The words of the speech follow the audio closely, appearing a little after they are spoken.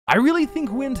I really think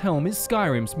Windhelm is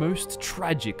Skyrim's most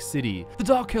tragic city. The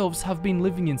Dark Elves have been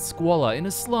living in squalor in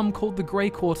a slum called the Grey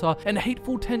Quarter, and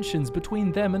hateful tensions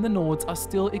between them and the Nords are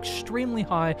still extremely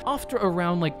high after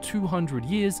around like 200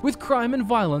 years, with crime and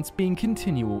violence being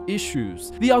continual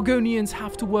issues. The Argonians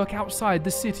have to work outside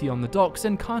the city on the docks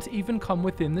and can't even come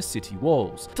within the city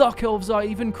walls. Dark Elves are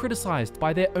even criticized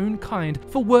by their own kind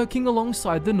for working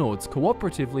alongside the Nords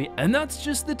cooperatively, and that's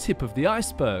just the tip of the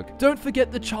iceberg. Don't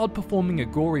forget the child performing a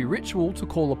gory ritual to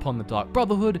call upon the Dark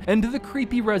Brotherhood, and the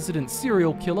creepy resident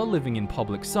serial killer living in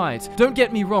public sight. Don't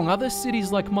get me wrong, other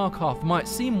cities like Markarth might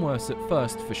seem worse at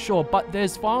first for sure, but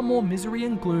there's far more misery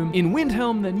and gloom in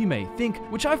Windhelm than you may think,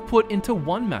 which I've put into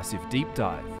one massive deep dive.